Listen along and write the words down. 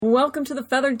Welcome to the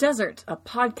Feathered Desert, a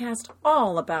podcast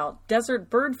all about desert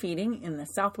bird feeding in the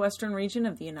southwestern region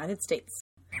of the United States.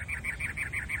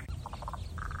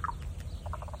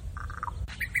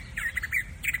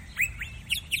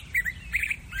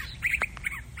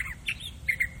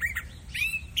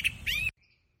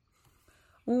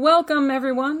 Welcome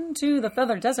everyone to the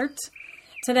Feathered Desert.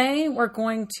 Today we're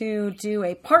going to do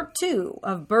a part 2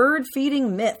 of bird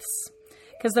feeding myths.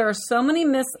 Because there are so many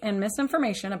myths and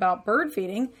misinformation about bird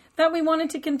feeding that we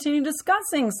wanted to continue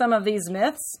discussing some of these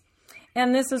myths.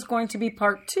 And this is going to be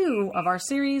part 2 of our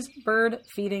series, Bird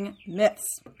Feeding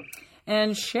Myths.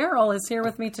 And Cheryl is here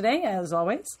with me today, as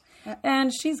always.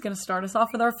 And she's going to start us off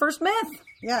with our first myth.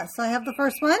 Yes, I have the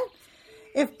first one.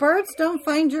 If birds don't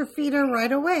find your feeder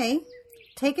right away,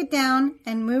 take it down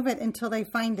and move it until they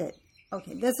find it.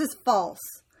 Okay, this is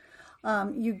false.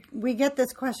 We get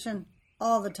this question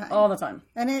all the time. All the time.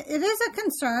 And it is a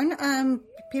concern.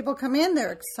 People come in,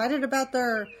 they're excited about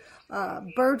their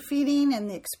bird feeding and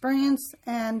the experience,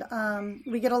 and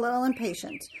we get a little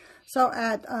impatient. So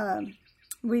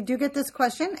we do get this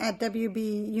question at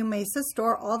WBU Mesa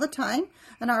store all the time,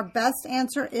 and our best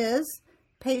answer is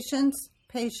patience,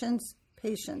 patience,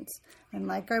 patience. And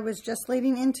like I was just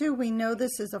leading into, we know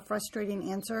this is a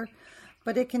frustrating answer,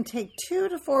 but it can take 2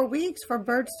 to 4 weeks for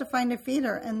birds to find a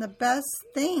feeder. And the best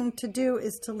thing to do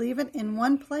is to leave it in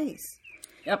one place.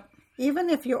 Yep. Even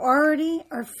if you already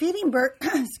are feeding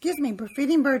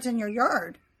feeding birds in your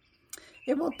yard,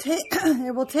 it will take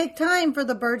time for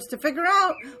the birds to figure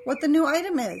out what the new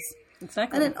item is.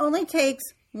 Exactly. And it only takes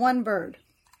one bird.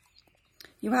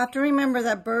 You have to remember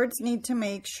that birds need to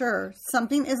make sure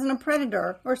something isn't a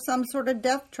predator or some sort of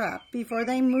death trap before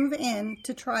they move in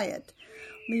to try it.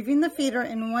 Leaving the feeder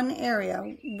in one area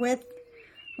with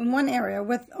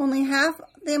only half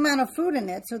the amount of food in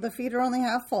it, so the feeder only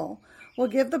half full, will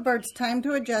give the birds time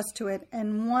to adjust to it,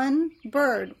 and one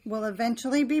bird will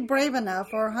eventually be brave enough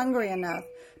or hungry enough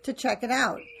to check it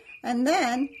out, and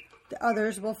then the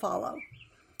others will follow.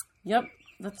 Yep,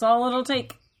 that's all it'll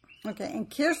take. Okay, and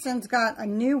Kirsten's got a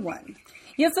new one.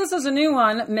 Yes, this is a new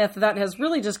myth that has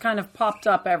really just kind of popped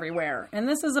up everywhere. And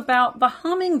this is about the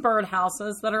hummingbird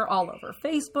houses that are all over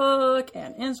Facebook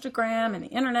and Instagram and the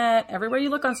internet. Everywhere you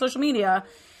look on social media,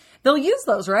 they'll use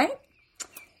those, right?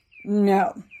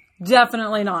 No,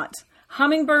 definitely not.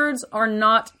 Hummingbirds are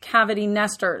not cavity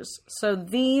nesters. So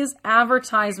these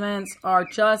advertisements are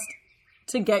just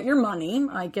to get your money,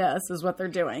 I guess, is what they're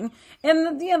doing.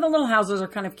 And the little houses are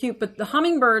kind of cute, but the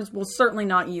hummingbirds will certainly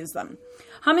not use them.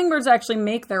 Hummingbirds actually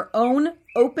make their own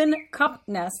open cup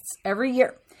nests every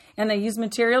year, and they use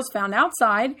materials found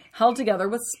outside, held together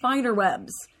with spider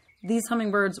webs. These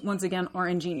hummingbirds, once again, are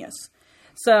ingenious.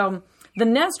 So the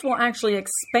nest will actually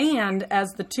expand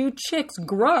as the 2 chicks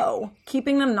grow,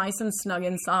 keeping them nice and snug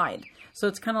inside. So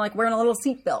it's kind of like wearing a little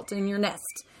seatbelt in your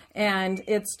nest. And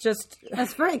it's just...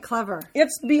 That's very clever.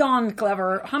 It's beyond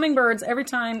clever. Hummingbirds, every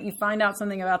time you find out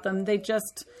something about them, they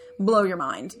just blow your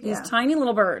mind. These tiny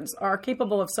little birds are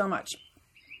capable of so much.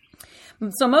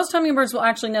 So most hummingbirds will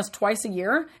actually nest twice a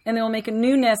year, and they will make a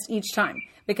new nest each time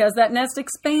because that nest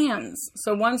expands.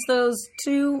 So once those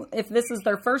 2, if this is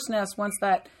their first nest, once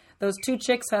those 2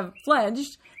 chicks have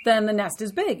fledged, then the nest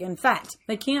is big and fat.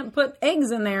 They can't put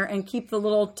eggs in there and keep the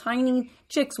little tiny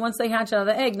chicks, once they hatch out of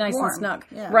the egg, nice warm. And snug.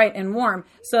 Yeah. Right, and warm.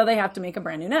 So they have to make a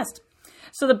brand new nest.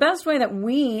 So the best way that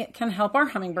we can help our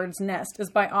hummingbirds nest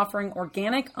is by offering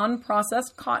organic,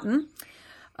 unprocessed cotton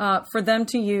for them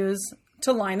to use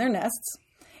to line their nests.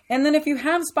 And then if you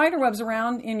have spider webs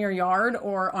around in your yard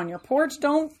or on your porch,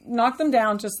 don't knock them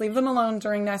down. Just leave them alone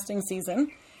during nesting season.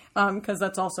 Because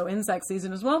that's also insect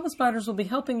season as well. The spiders will be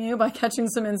helping you by catching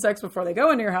some insects before they go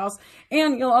into your house.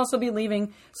 And you'll also be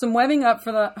leaving some webbing up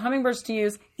for the hummingbirds to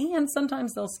use. And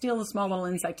sometimes they'll steal a small little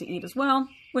insect to eat as well,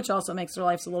 which also makes their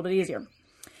lives a little bit easier.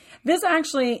 This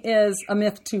actually is a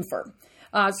myth twofer.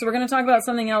 So we're going to talk about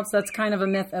something else that's kind of a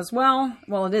myth as well.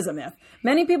 Well, it is a myth.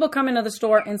 Many people come into the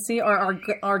store and see our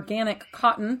organic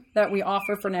cotton that we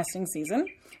offer for nesting season.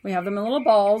 We have them in little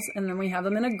balls, and then we have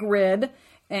them in a grid.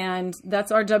 And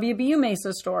that's our WBU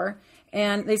Mesa store.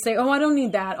 And they say, oh, I don't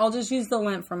need that. I'll just use the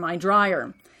lint from my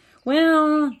dryer.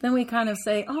 Well, then we kind of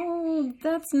say, oh,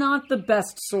 that's not the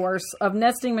best source of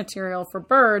nesting material for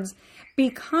birds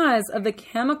because of the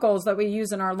chemicals that we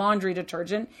use in our laundry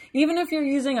detergent. Even if you're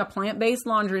using a plant-based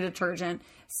laundry detergent,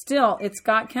 still, it's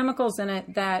got chemicals in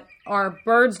it that our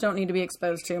birds don't need to be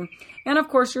exposed to. And of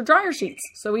course, your dryer sheets.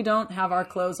 So we don't have our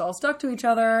clothes all stuck to each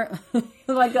other.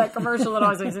 Like that commercial that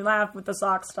always makes me laugh with the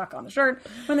socks stuck on the shirt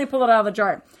when they pull it out of the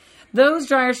dryer. Those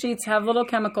dryer sheets have little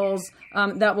chemicals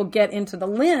that will get into the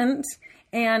lint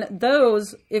And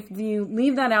those, if you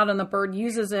leave that out and the bird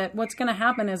uses it, what's going to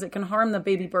happen is it can harm the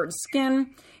baby bird's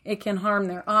skin, it can harm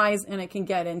their eyes, and it can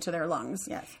get into their lungs.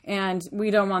 Yes. And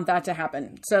we don't want that to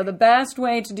happen. So the best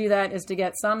way to do that is to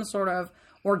get some sort of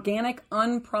organic,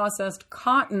 unprocessed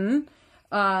cotton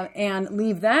and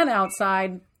leave that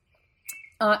outside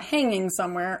hanging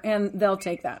somewhere, and they'll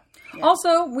take that. Yeah.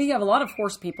 Also, we have a lot of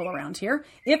horse people around here.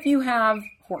 If you have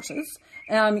horses,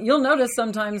 you'll notice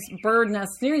sometimes bird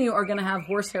nests near you are going to have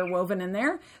horsehair woven in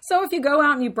there. So if you go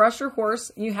out and you brush your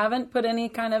horse, you haven't put any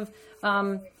kind of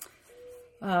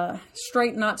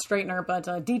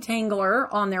detangler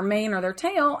on their mane or their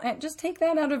tail, and just take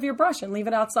that out of your brush and leave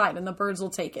it outside, and the birds will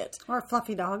take it. Or a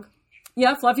fluffy dog.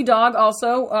 Yeah, fluffy dog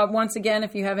also. Once again,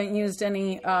 if you haven't used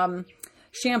any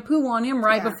shampoo on him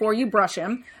before you brush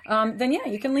him, then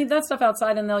you can leave that stuff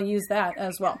outside and they'll use that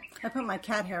as well. I put my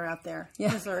cat hair out there.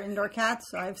 Because they're indoor cats,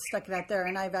 so I've stuck it out there,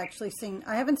 and I've actually seen,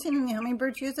 I haven't seen any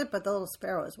hummingbirds use it, but the little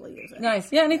sparrows will use it. Nice.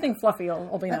 Yeah, anything fluffy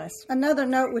will be nice. Another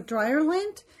note with dryer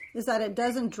lint is that it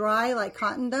doesn't dry like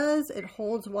cotton does. It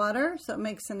holds water, so it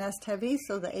makes the nest heavy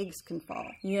so the eggs can fall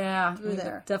through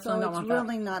there. Definitely don't want that. So it's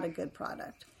really not a good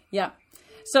product. Yeah.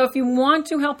 So if you want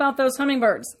to help out those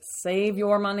hummingbirds, save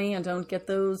your money and don't get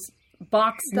those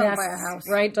box nests. Don't buy a house.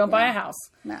 Right? Don't buy a house.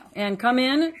 No. And come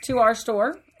in to our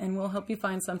store and we'll help you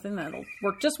find something that'll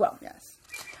work just well. Yes.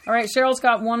 All right, Cheryl's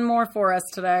got one more for us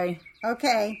today.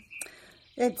 Okay.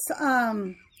 It's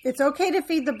okay to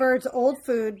feed the birds old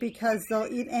food because they'll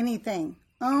eat anything.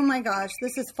 Oh my gosh,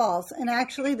 this is false. And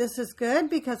actually this is good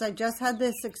because I just had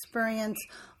this experience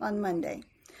on Monday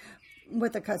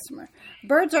with a customer.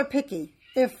 Birds are picky.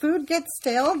 If food gets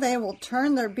stale, they will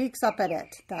turn their beaks up at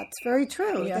it. That's very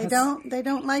true. Yes. They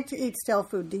don't like to eat stale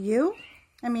food. Do you?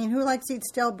 I mean, who likes to eat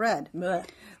stale bread? Blech.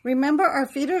 Remember, our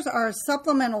feeders are a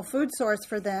supplemental food source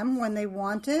for them when they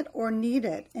want it or need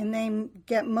it, and they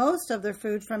get most of their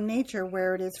food from nature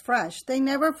where it is fresh. They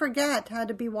never forget how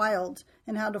to be wild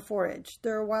and how to forage.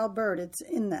 They're a wild bird. It's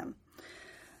in them.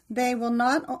 They will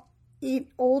not eat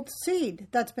old seed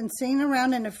that's been sitting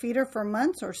around in a feeder for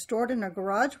months or stored in a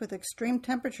garage with extreme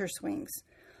temperature swings.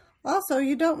 Also,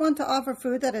 you don't want to offer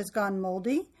food that has gone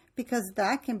moldy because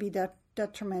that can be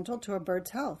detrimental to a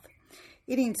bird's health.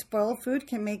 Eating spoiled food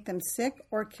can make them sick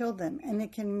or kill them, and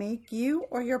it can make you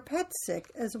or your pet sick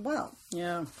as well.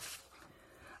 Yeah.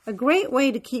 A great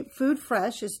way to keep food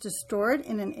fresh is to store it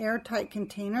in an airtight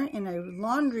container in a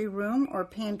laundry room or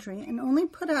pantry and only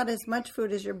put out as much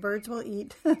food as your birds will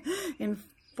eat in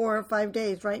 4 or 5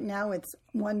 days. Right now, it's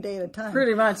 1 day at a time.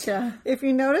 Pretty much, yeah. If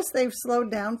you notice they've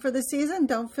slowed down for the season,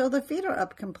 don't fill the feeder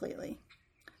up completely.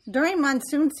 During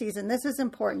monsoon season, this is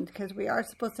important because we are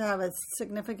supposed to have a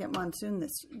significant monsoon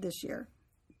this year,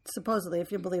 supposedly,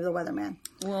 if you believe the weatherman.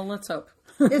 Well, let's hope.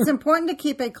 It's important to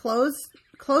keep a close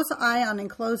eye on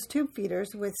enclosed tube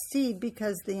feeders with seed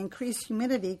because the increased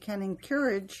humidity can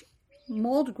encourage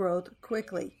mold growth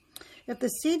quickly. If the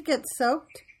seed gets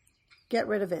soaked, get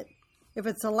rid of it. If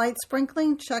it's a light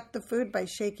sprinkling, check the food by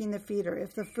shaking the feeder.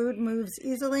 If the food moves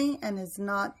easily and is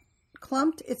not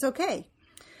clumped, it's okay.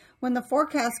 When the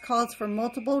forecast calls for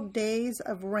multiple days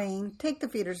of rain, take the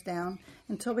feeders down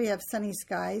until we have sunny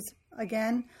skies.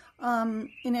 Again,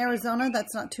 in Arizona,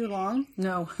 that's not too long.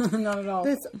 No, not at all.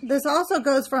 This also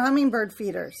goes for hummingbird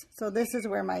feeders. So this is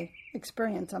where my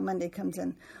experience on Monday comes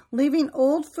in. Leaving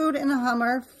old food in a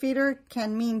hummer feeder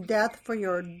can mean death for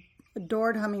your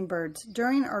adored hummingbirds.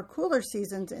 During our cooler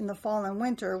seasons in the fall and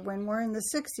winter, when we're in the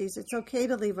 60s, it's okay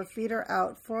to leave a feeder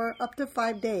out for up to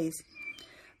 5 days.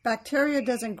 Bacteria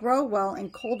doesn't grow well in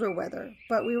colder weather,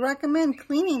 but we recommend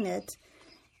cleaning it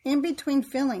in between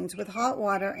fillings with hot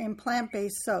water and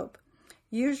plant-based soap.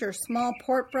 Use your small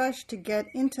port brush to get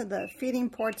into the feeding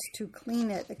ports to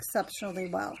clean it exceptionally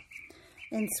well.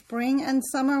 In spring and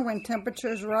summer, when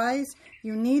temperatures rise,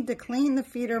 you need to clean the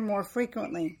feeder more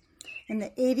frequently. In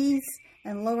the 80s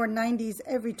and lower 90s,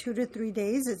 every 2 to 3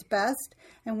 days is best,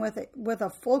 and with a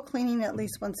full cleaning at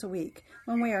least once a week.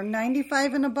 When we are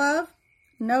 95 and above,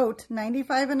 note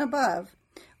 95 and above,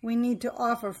 we need to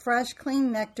offer fresh,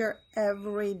 clean nectar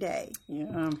every day.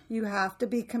 Yeah. You have to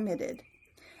be committed.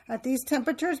 At these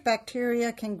temperatures,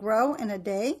 bacteria can grow in a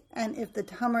day, and if the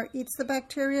hummer eats the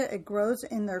bacteria, it grows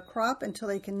in their crop until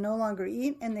they can no longer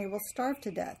eat, and they will starve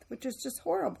to death, which is just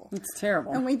horrible. It's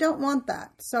terrible. And we don't want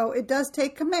that. So it does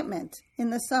take commitment in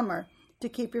the summer to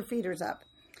keep your feeders up.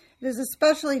 It is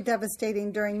especially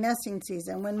devastating during nesting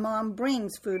season when mom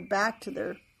brings food back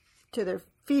to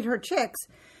feed her chicks.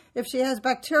 If she has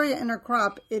bacteria in her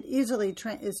crop, it easily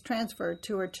is transferred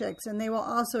to her chicks, and they will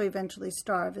also eventually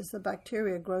starve as the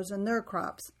bacteria grows in their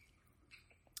crops.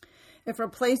 If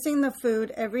replacing the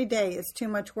food every day is too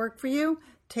much work for you,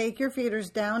 take your feeders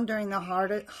down during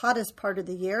the hottest part of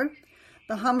the year.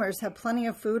 The hummers have plenty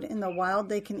of food in the wild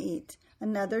they can eat.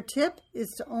 Another tip is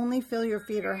to only fill your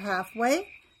feeder halfway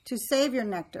to save your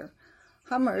nectar.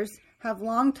 Hummers have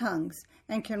long tongues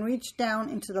and can reach down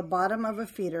into the bottom of a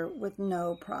feeder with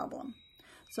no problem.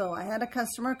 So I had a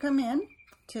customer come in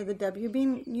to the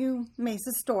WBU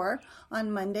Mesa store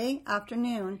on Monday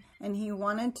afternoon, and he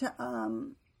wanted to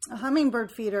a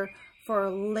hummingbird feeder for a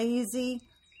lazy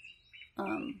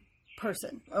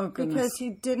person. Oh, goodness. Because he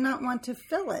did not want to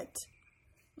fill it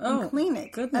and clean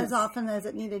it as often as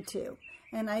it needed to.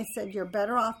 And I said, you're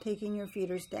better off taking your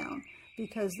feeders down,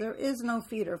 because there is no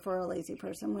feeder for a lazy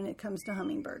person when it comes to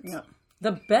hummingbirds. Yeah.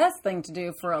 The best thing to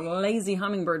do for a lazy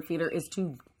hummingbird feeder is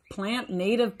to plant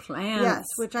native plants. Yes,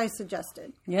 which I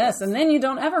suggested. Yes, and then you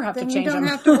don't ever have to change them. Then you don't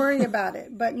have to worry about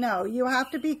it. But no, you have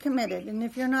to be committed. And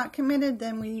if you're not committed,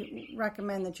 then we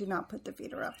recommend that you not put the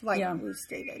feeder up, like we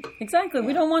stated. Exactly. Yeah.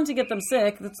 We don't want to get them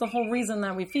sick. That's the whole reason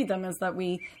that we feed them, is that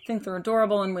we think they're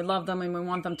adorable and we love them and we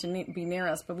want them to be near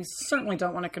us. But we certainly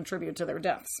don't want to contribute to their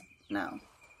deaths. No.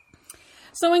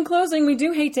 So in closing, we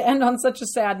do hate to end on such a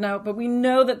sad note, but we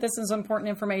know that this is important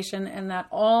information and that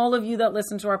all of you that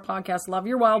listen to our podcast love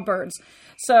your wild birds.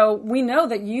 So we know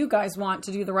that you guys want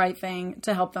to do the right thing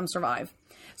to help them survive.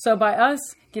 So by us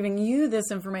giving you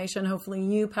this information, hopefully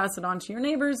you pass it on to your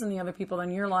neighbors and the other people in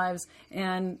your lives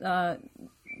and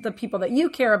the people that you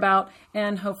care about.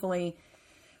 And hopefully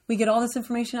we get all this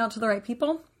information out to the right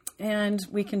people and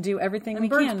we can do everything we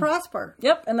can. And birds prosper.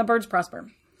 Yep, and the birds prosper.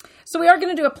 So we are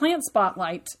going to do a plant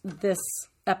spotlight this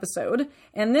episode.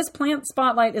 And this plant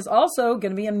spotlight is also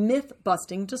going to be a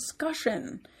myth-busting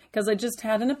discussion. Because I just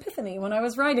had an epiphany when I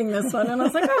was writing this one. And I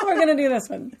was like, we're going to do this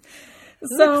one.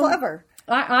 So clever.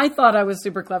 I thought I was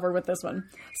super clever with this one.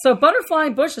 So butterfly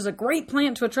bush is a great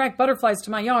plant to attract butterflies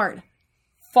to my yard.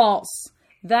 False.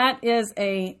 That is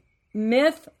a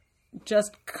myth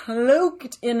just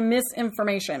cloaked in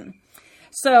misinformation.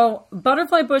 So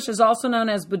butterfly bush is also known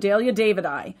as Budalia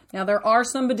davidi. Now there are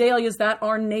some Budalias that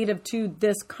are native to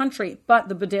this country, but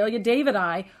the Budalia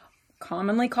davidi,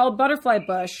 commonly called butterfly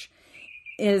bush,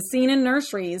 is seen in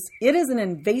nurseries. It is an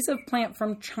invasive plant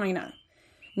from China.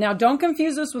 Now don't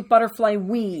confuse this with butterfly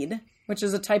weed, which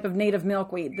is a type of native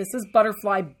milkweed. This is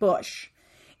butterfly bush.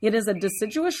 It is a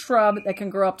deciduous shrub that can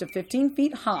grow up to 15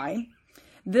 feet high.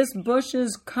 This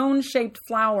bush's cone-shaped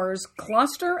flowers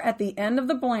cluster at the end of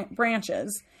the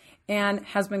branches and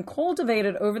has been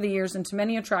cultivated over the years into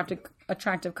many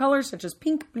attractive colors such as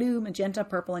pink, blue, magenta,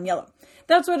 purple, and yellow.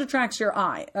 That's what attracts your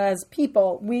eye. As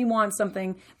people, we want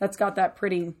something that's got that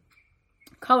pretty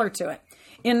color to it.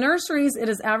 In nurseries, it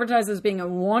is advertised as being a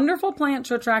wonderful plant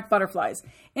to attract butterflies,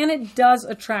 and it does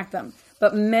attract them.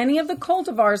 But many of the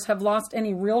cultivars have lost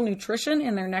any real nutrition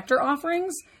in their nectar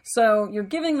offerings. So you're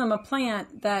giving them a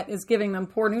plant that is giving them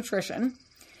poor nutrition.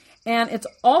 And it's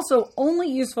also only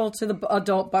useful to the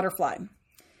adult butterfly.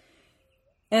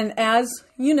 And as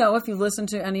you know, if you listen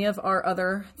to any of our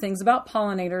other things about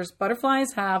pollinators,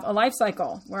 butterflies have a life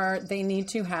cycle where they need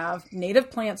to have native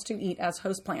plants to eat as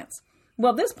host plants.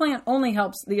 Well, this plant only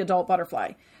helps the adult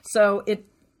butterfly. So it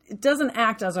doesn't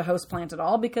act as a host plant at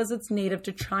all because it's native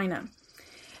to China.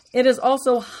 It is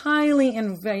also highly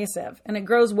invasive, and it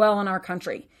grows well in our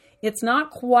country. It's not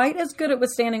quite as good at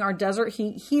withstanding our desert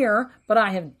heat here, but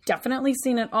I have definitely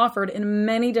seen it offered in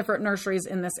many different nurseries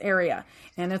in this area.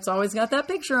 And it's always got that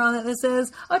picture on it that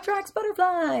says, attracts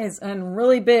butterflies, and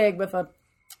really big with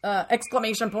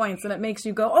exclamation points, and it makes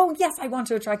you go, oh yes, I want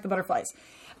to attract the butterflies.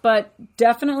 But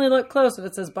definitely look close. If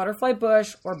it says butterfly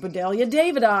bush or Budalia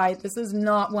davidi, this is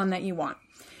not one that you want.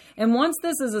 And once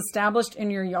this is established in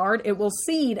your yard, it will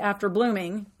seed after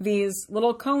blooming these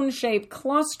little cone-shaped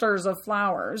clusters of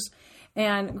flowers,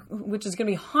 and which is going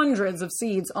to be hundreds of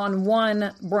seeds on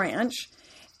one branch.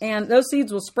 And those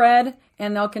seeds will spread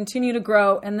and they'll continue to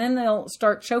grow, and then they'll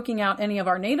start choking out any of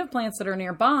our native plants that are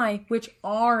nearby, which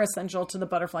are essential to the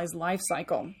butterfly's life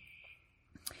cycle.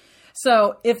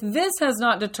 So if this has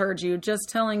not deterred you, just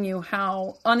telling you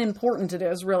how unimportant it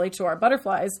is really to our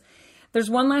butterflies, there's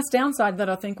one last downside that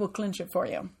I think will clinch it for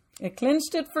you. It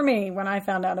clinched it for me when I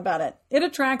found out about it. It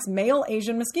attracts male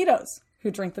Asian mosquitoes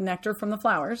who drink the nectar from the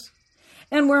flowers.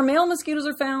 And where male mosquitoes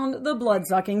are found, the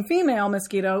blood-sucking female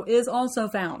mosquito is also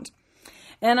found.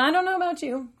 And I don't know about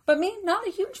you, but me, not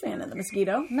a huge fan of the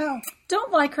mosquito. No.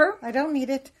 Don't like her. I don't need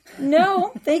it.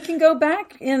 No, they can go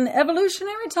back in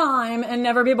evolutionary time and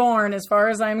never be born as far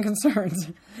as I'm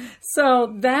concerned.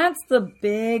 So that's the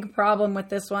big problem with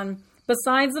this one.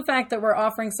 besides the fact that we're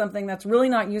offering something that's really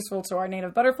not useful to our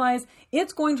native butterflies,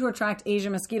 it's going to attract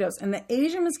Asian mosquitoes. And the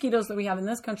Asian mosquitoes that we have in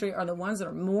this country are the ones that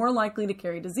are more likely to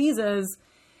carry diseases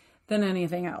than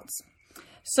anything else.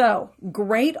 So,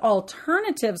 great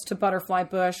alternatives to butterfly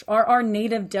bush are our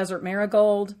native desert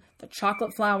marigold, the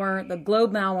chocolate flower, the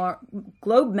globe mallow,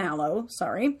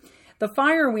 the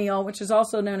firewheel, which is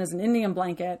also known as an Indian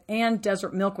blanket, and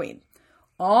desert milkweed.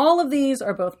 All of these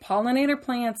are both pollinator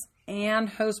plants and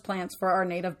host plants for our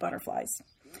native butterflies.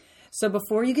 So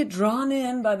before you get drawn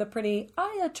in by the pretty,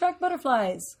 I attract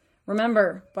butterflies,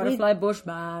 remember, butterfly bush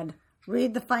bad.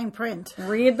 Read the fine print.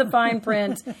 Read the fine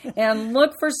print and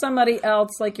look for somebody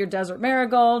else like your desert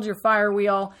marigold, your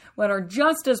firewheel, what are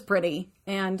just as pretty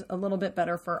and a little bit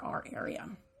better for our area.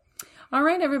 All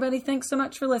right, everybody. Thanks so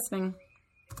much for listening.